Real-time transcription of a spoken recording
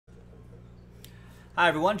Hi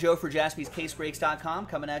everyone, Joe for JaspysCaseBreaks.com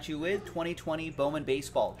coming at you with 2020 Bowman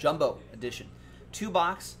Baseball Jumbo Edition.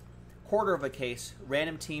 2-box, quarter of a case,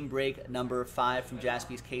 random team break number 5 from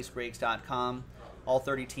JaspysCaseBreaks.com. All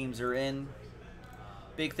 30 teams are in.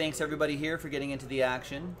 Big thanks to everybody here for getting into the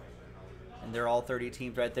action. And they're all 30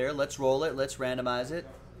 teams right there. Let's roll it, let's randomize it.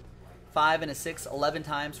 5 and a 6, 11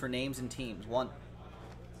 times for names and teams. 1,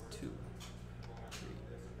 2,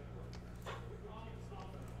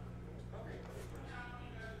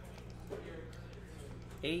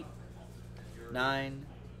 8, 9,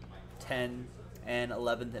 10, and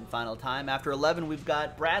 11th and final time. After 11, we've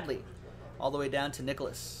got Bradley, all the way down to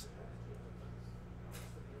Nicholas.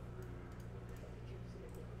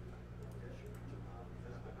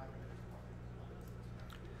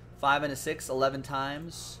 Five and a 6, 11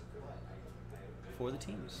 times for the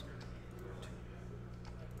teams.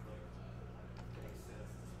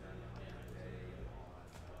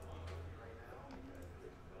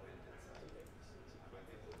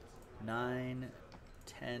 9,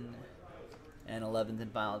 10, and 11th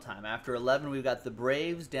and final time. After 11, we've got the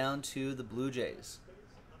Braves down to the Blue Jays.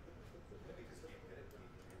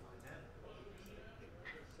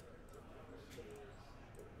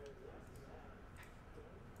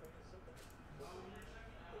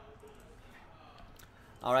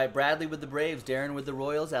 All right, Bradley with the Braves, Darren with the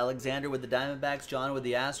Royals, Alexander with the Diamondbacks, John with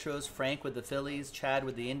the Astros, Frank with the Phillies, Chad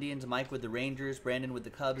with the Indians, Mike with the Rangers, Brandon with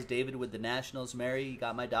the Cubs, David with the Nationals, Mary, you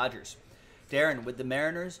got my Dodgers. Darren with the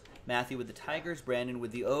Mariners, Matthew with the Tigers, Brandon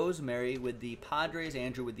with the O's, Mary with the Padres,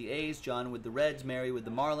 Andrew with the A's, John with the Reds, Mary with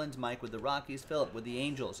the Marlins, Mike with the Rockies, Philip with the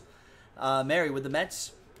Angels, Mary with the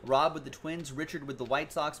Mets, Rob with the Twins, Richard with the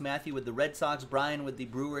White Sox, Matthew with the Red Sox, Brian with the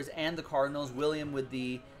Brewers and the Cardinals, William with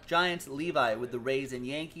the Giants, Levi with the Rays and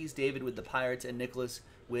Yankees, David with the Pirates, and Nicholas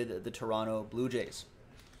with the Toronto Blue Jays.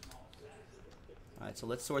 All right, so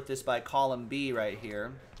let's sort this by column B right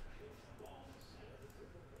here.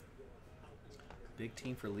 Big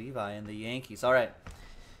team for Levi and the Yankees. All right,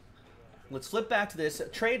 let's flip back to this.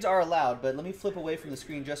 Trades are allowed, but let me flip away from the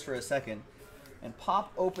screen just for a second and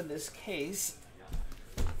pop open this case.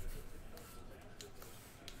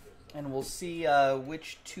 And we'll see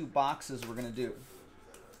which 2 boxes we're going to do.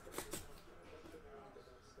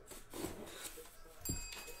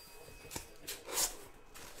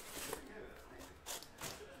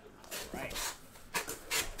 All right.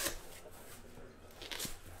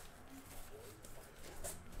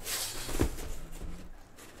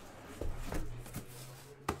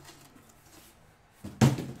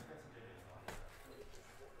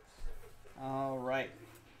 All right.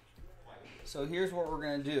 So here's what we're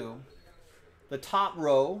going to do. The top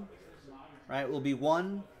row, right, will be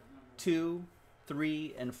 1, 2,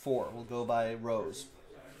 3, and 4. We'll go by rows.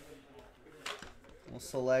 We'll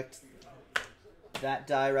select that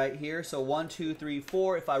die right here. So 1, 2, 3,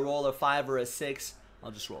 4. If I roll a 5 or a 6,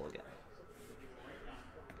 I'll just roll again.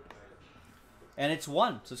 And it's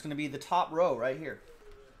 1, so it's going to be the top row right here.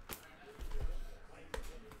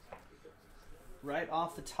 Right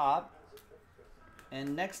off the top.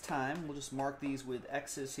 And next time, we'll just mark these with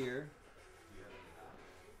X's here.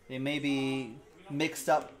 They may be mixed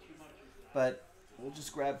up, but we'll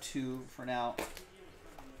just grab 2 for now.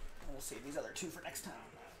 We'll save these other 2 for next time.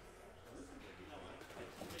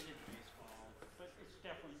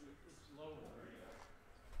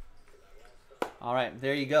 All right,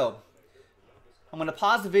 there you go. I'm going to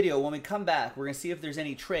pause the video. When we come back, we're going to see if there's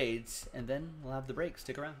any trades, and then we'll have the break.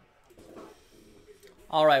 Stick around.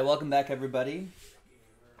 All right, welcome back, everybody.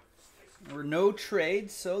 There were no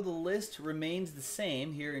trades, so the list remains the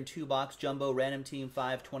same here in 2-box Jumbo Random Team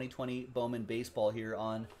 5 2020 Bowman Baseball here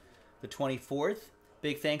on the 24th.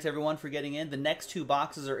 Big thanks, everyone, for getting in. The next 2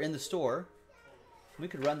 boxes are in the store. We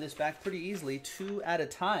could run this back pretty easily, 2 at a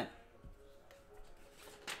time.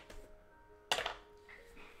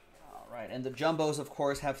 All right, and the Jumbos, of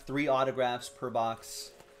course, have 3 autographs per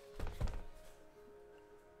box.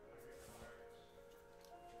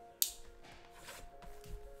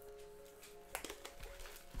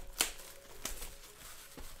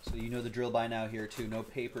 So you know the drill by now here too. No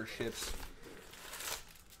paper ships.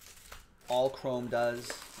 All chrome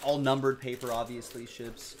does. All numbered paper obviously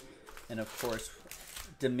ships. And of course,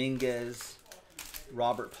 Dominguez,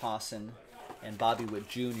 Robert Pawson, and Bobby Witt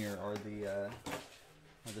Jr. are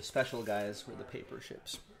the special guys for the paper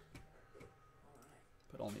ships.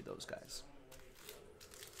 But only those guys.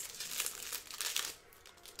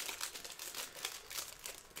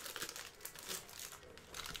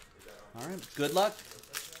 All right, good luck.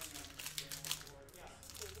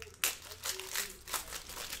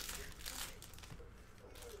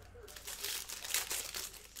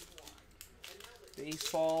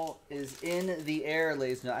 Baseball Baseball is in the air,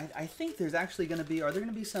 ladies and gentlemen. I think there's actually going to be... Are there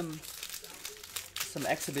going to be some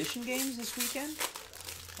exhibition games this weekend?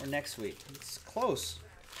 Or next week? It's close.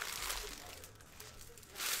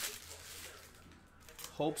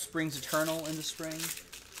 Hope springs eternal in the spring.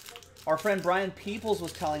 Our friend Brian Peoples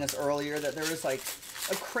was telling us earlier that there is like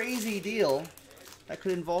a crazy deal that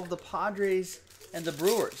could involve the Padres and the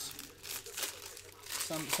Brewers.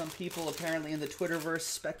 Some people apparently in the Twitterverse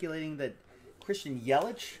speculating that Christian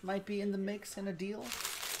Yelich might be in the mix in a deal.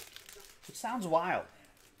 It sounds wild,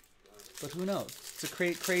 but who knows? It's a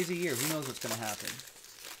crazy year. Who knows what's going to happen?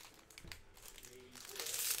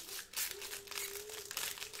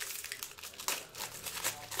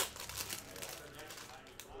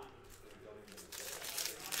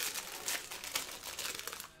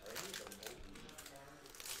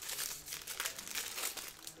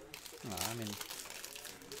 I mean,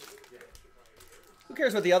 who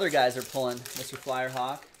cares what the other guys are pulling, Mr. Flyer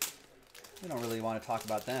Hawk? We don't really want to talk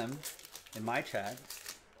about them in my chat.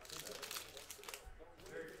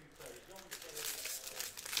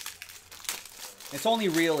 It's only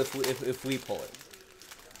real if we pull it.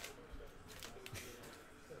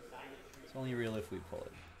 It's only real if we pull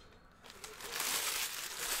it.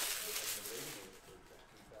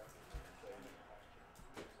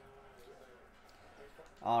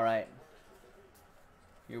 All right.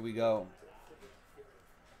 Here we go.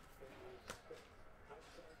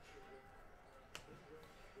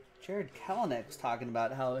 Jared Kelenic was talking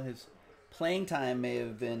about how his playing time may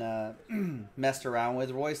have been messed around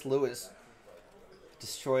with. Royce Lewis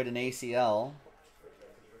destroyed an ACL.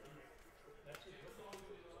 Okay,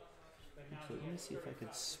 let me see if I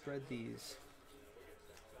could spread these.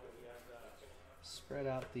 Spread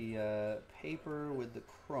out the paper with the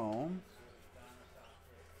chrome.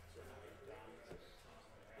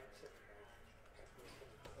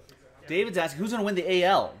 David's asking, who's going to win the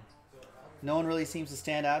AL? No one really seems to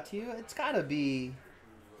stand out to you. It's got to be...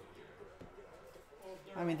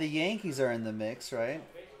 I mean, the Yankees are in the mix, right?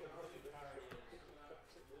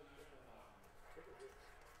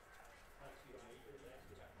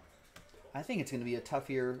 I think it's going to be a tough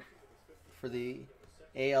year for the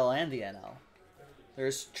AL and the NL.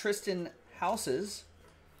 There's Tristan Houses,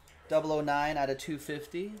 009 out of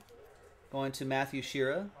 250, going to Matthew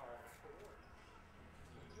Shearer.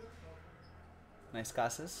 Nice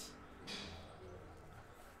Casas.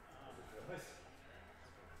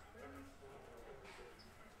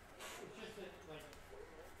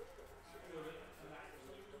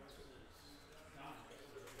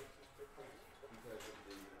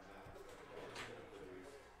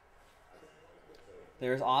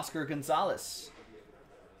 There's Oscar Gonzalez.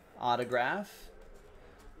 Autograph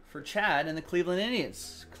for Chad and the Cleveland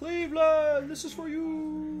Indians. Cleveland, this is for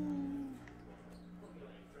you.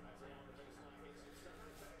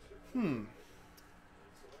 I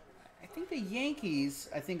think the Yankees,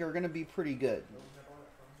 are going to be pretty good.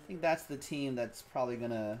 I think that's the team that's probably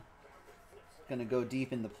going to go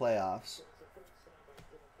deep in the playoffs.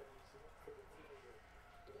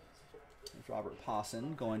 There's Robert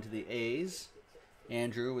Posson going to the A's.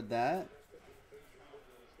 Andrew with that.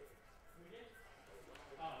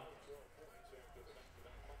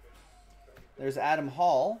 There's Adam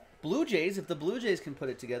Hall. Blue Jays, if the Blue Jays can put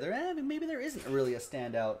it together, maybe there isn't really a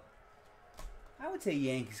standout. I would say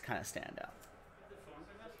Yankees kind of stand out.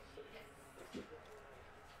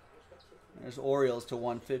 There's Orioles to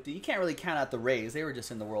 150. You can't really count out the Rays. They were just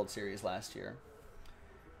in the World Series last year.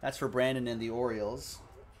 That's for Brandon and the Orioles.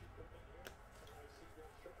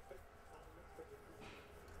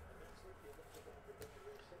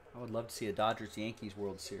 I would love to see a Dodgers-Yankees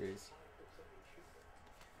World Series.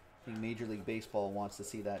 I think Major League Baseball wants to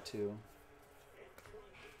see that too.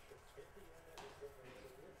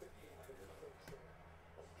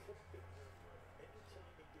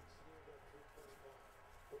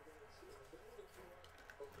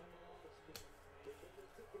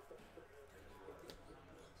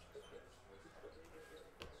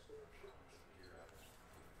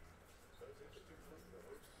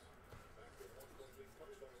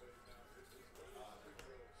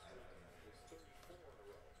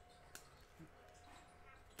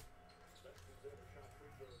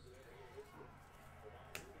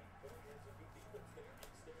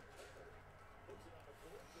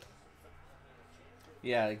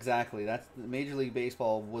 Yeah, exactly. That's Major League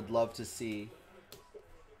Baseball would love to see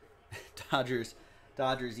Dodgers,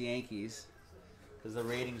 Yankees, because the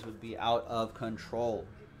ratings would be out of control.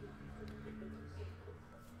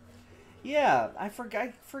 Yeah, I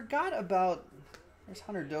forgot about. There's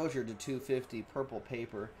Hunter Dozier to 250 purple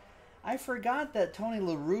paper. I forgot that Tony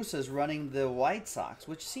La Russa is running the White Sox,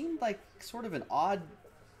 which seemed like sort of an odd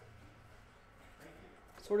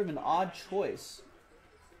Sort of an odd choice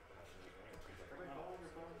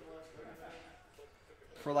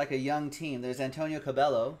for like a young team. There's Antonio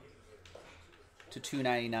Cabello to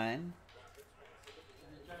 299.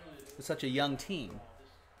 With such a young team.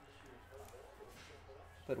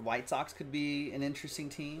 But White Sox could be an interesting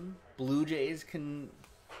team. Blue Jays can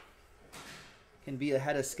be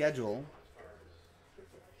ahead of schedule.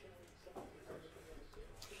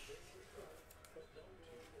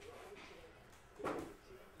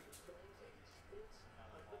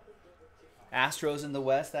 Astros in the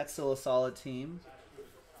West, that's still a solid team.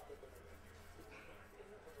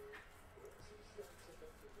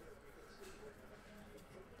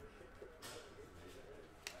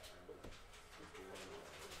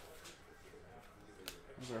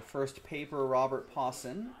 This is our first paper, Robert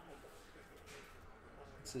Pawson.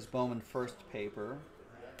 This is Bowman first paper.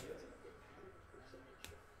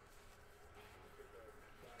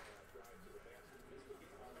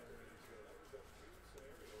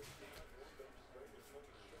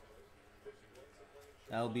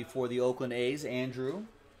 That'll be for the Oakland A's, Andrew.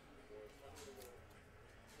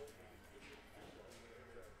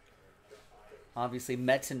 Obviously,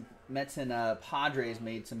 Mets and Padres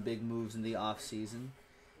made some big moves in the offseason.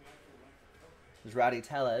 There's Rowdy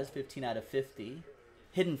Tellez, 15 out of 50.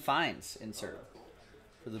 Hidden Fines insert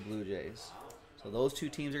for the Blue Jays. So those two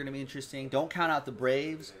teams are going to be interesting. Don't count out the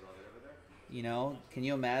Braves. You know, can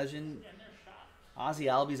you imagine? Ozzie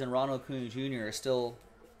Albies and Ronald Acuna Jr. are still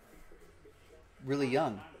really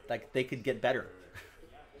young. Like, they could get better.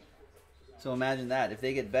 So imagine that. If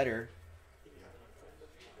they get better,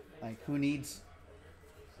 like, who needs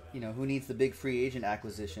the big free agent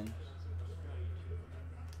acquisition?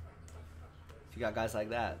 If you got guys like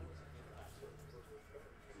that.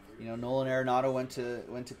 You know, Nolan Arenado went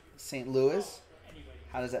to St. Louis.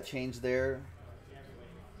 How does that change their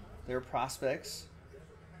prospects?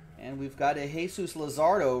 And we've got a Jesus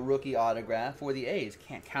Luzardo rookie autograph for the A's.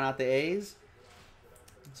 Can't count out the A's.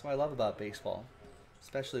 That's what I love about baseball,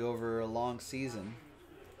 especially over a long season.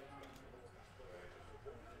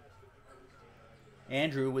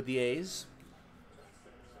 Andrew with the A's.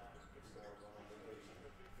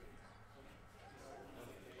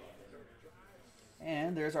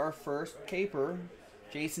 And there's our first paper,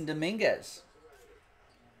 Jason Dominguez.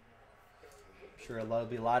 I'm sure there'll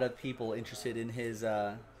be a lot of people interested in his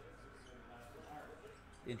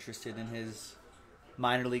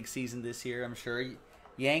minor league season this year. I'm sure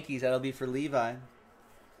Yankees, that'll be for Levi.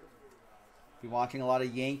 Be watching a lot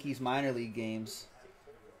of Yankees minor league games,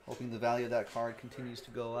 hoping the value of that card continues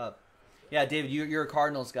to go up. Yeah, David, you're a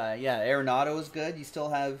Cardinals guy. Yeah, Arenado is good. You still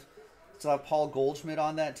have Paul Goldschmidt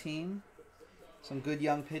on that team. Some good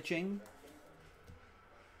young pitching.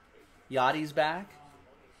 Yachty's back.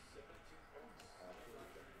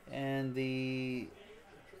 And the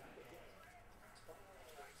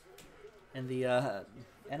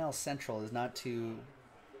NL Central is not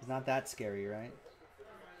that scary, right?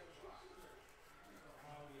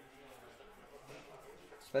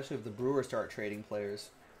 Especially if the Brewers start trading players.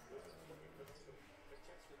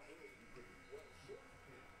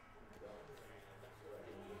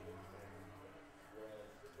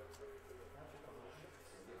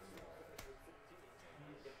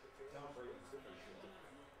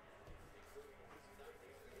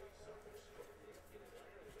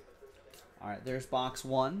 All right, there's box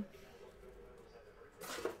one.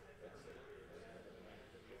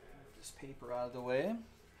 This paper out of the way.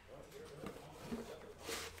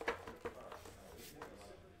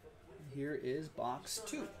 Here is box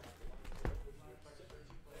two.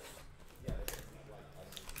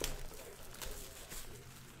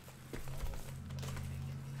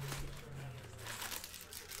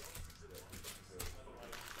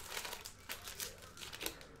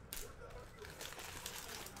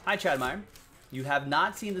 Hi, Chad Meyer. You have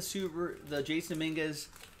not seen the Jason Dominguez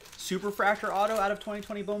Superfractor Auto out of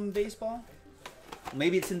 2020 Bowman Baseball?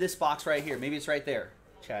 Maybe it's in this box right here. Maybe it's right there,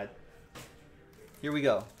 Chad. Here we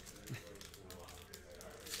go.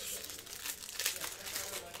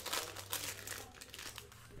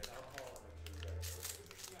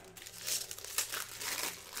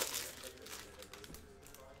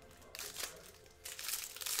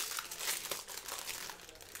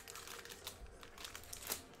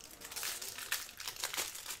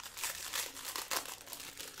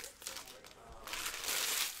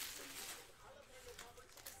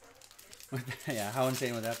 Yeah, how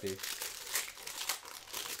insane would that be?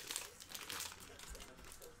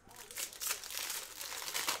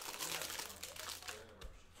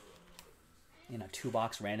 In a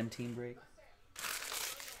 2-box random team break.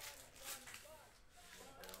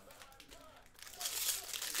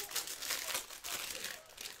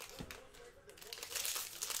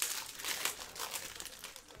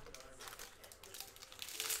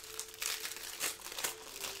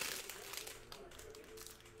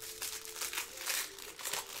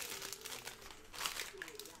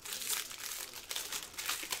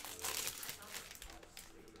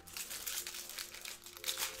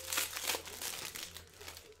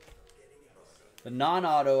 The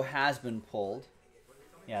non-auto has been pulled.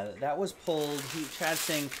 Yeah, that was pulled. Chad's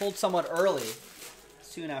saying pulled somewhat early,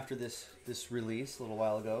 soon after this release, a little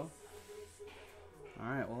while ago. All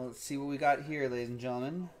right, well, let's see what we got here, ladies and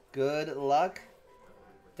gentlemen. Good luck.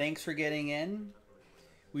 Thanks for getting in.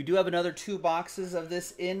 We do have another 2 boxes of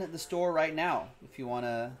this in the store right now, if you want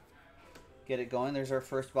to get it going. There's our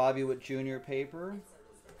first Bobby Witt Jr. paper.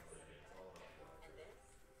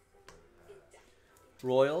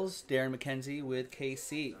 Royals, Darren McKenzie with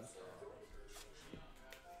KC.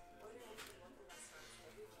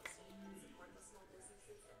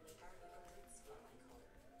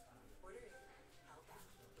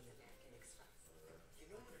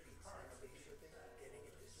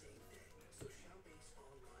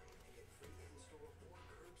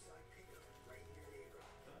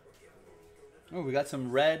 Oh, we got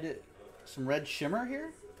some red shimmer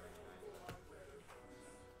here.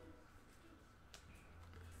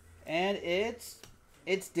 And it's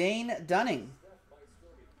Dane Dunning.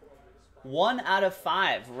 1 out of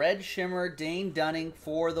 5. Red shimmer, Dane Dunning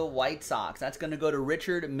for the White Sox. That's going to go to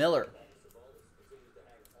Richard Miller.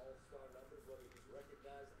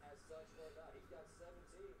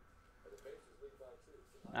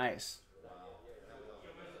 Nice.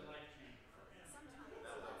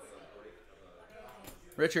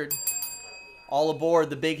 Richard, all aboard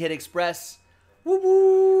the Big Hit Express. Whoop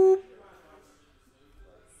whoop.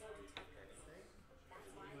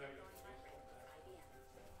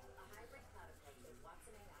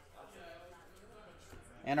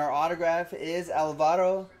 And our autograph is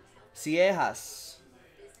Alvaro Cejas.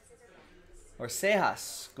 Or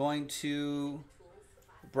Cejas, going to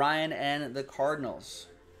Brian and the Cardinals.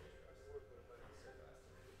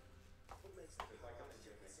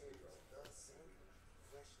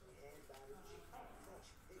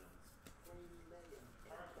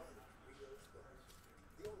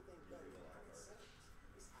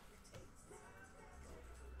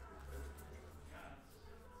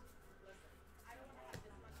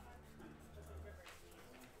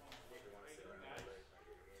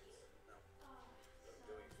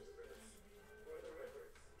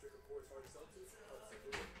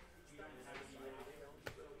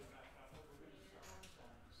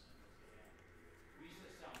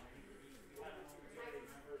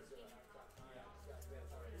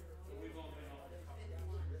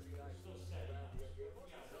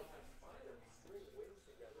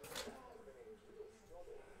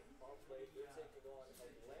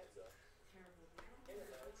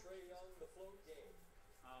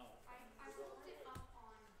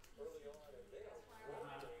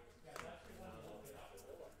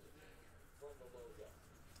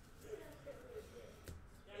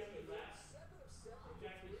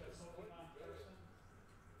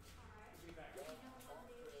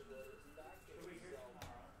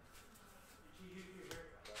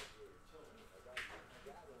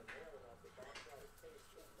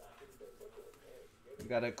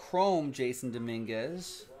 Got a chrome Jason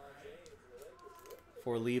Dominguez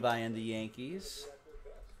for Levi and the Yankees.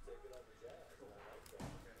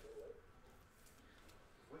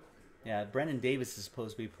 Yeah, Brendan Davis is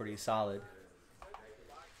supposed to be pretty solid.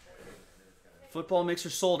 Football Mixer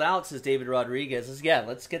sold out, says David Rodriguez. Yeah,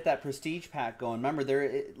 let's get that Prestige Pack going.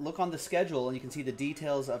 Remember, look on the schedule and you can see the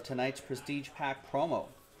details of tonight's Prestige Pack promo.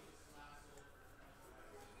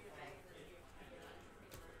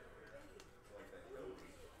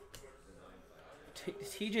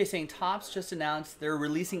 TJ saying Topps just announced they're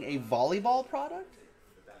releasing a volleyball product?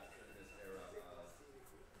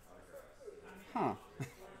 Huh.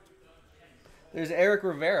 There's Eric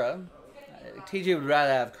Rivera. TJ would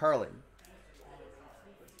rather have curling.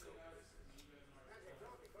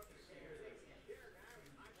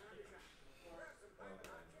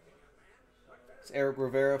 It's Eric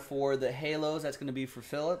Rivera for the Halos. That's going to be for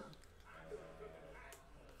Philip.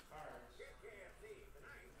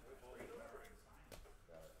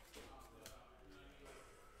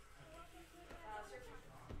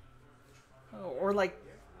 Or like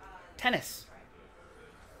tennis.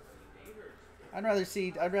 I'd rather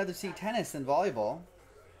see tennis than volleyball.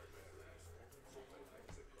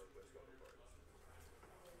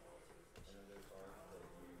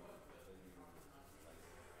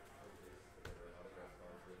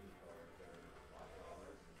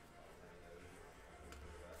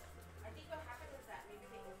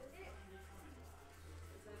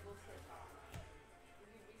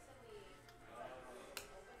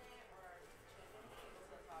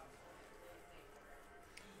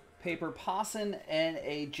 Paper Posson and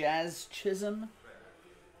a Jazz Chisholm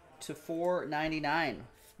to $4.99.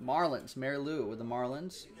 Marlins, Mary Lou with the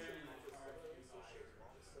Marlins.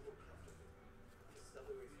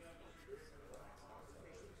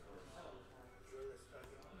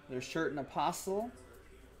 Their shirt and Apostle.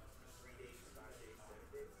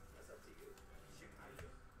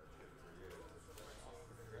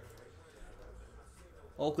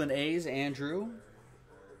 Oakland A's, Andrew.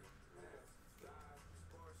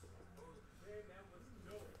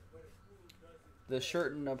 The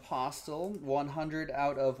shirt and Apostle, 100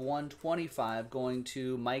 out of 125, going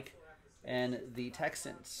to Mike and the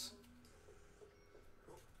Texans.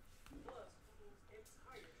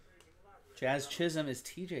 Jazz Chisholm is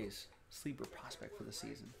TJ's sleeper prospect for the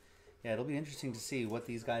season. Yeah, it'll be interesting to see what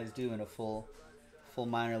these guys do in a full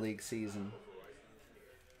minor league season.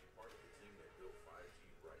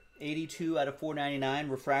 82 out of 499,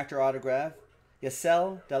 refractor autograph.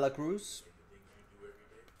 Yasel De La Cruz.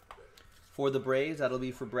 For the Braves, that'll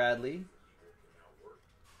be for Bradley.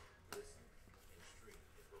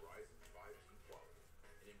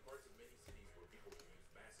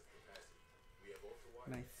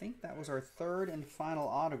 And I think that was our third and final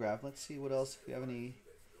autograph. Let's see what else, if we have any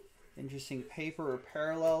interesting paper or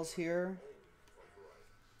parallels here.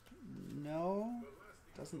 No,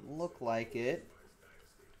 doesn't look like it.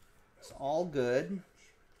 It's all good.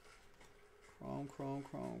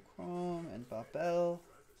 Chrome, and Babel.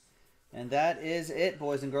 And that is it,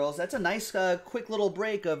 boys and girls. That's a nice, quick little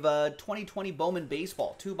break of 2020 Bowman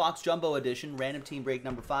Baseball. 2-box Jumbo Edition, random team break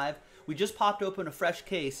number 5. We just popped open a fresh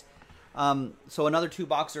case. So another 2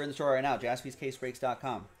 boxes are in the store right now,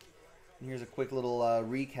 jaspyscasebreaks.com. And here's a quick little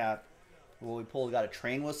recap of what we pulled. We got a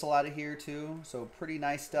train whistle out of here, too. So pretty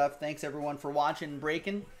nice stuff. Thanks, everyone, for watching and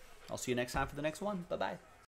breaking. I'll see you next time for the next one. Bye-bye.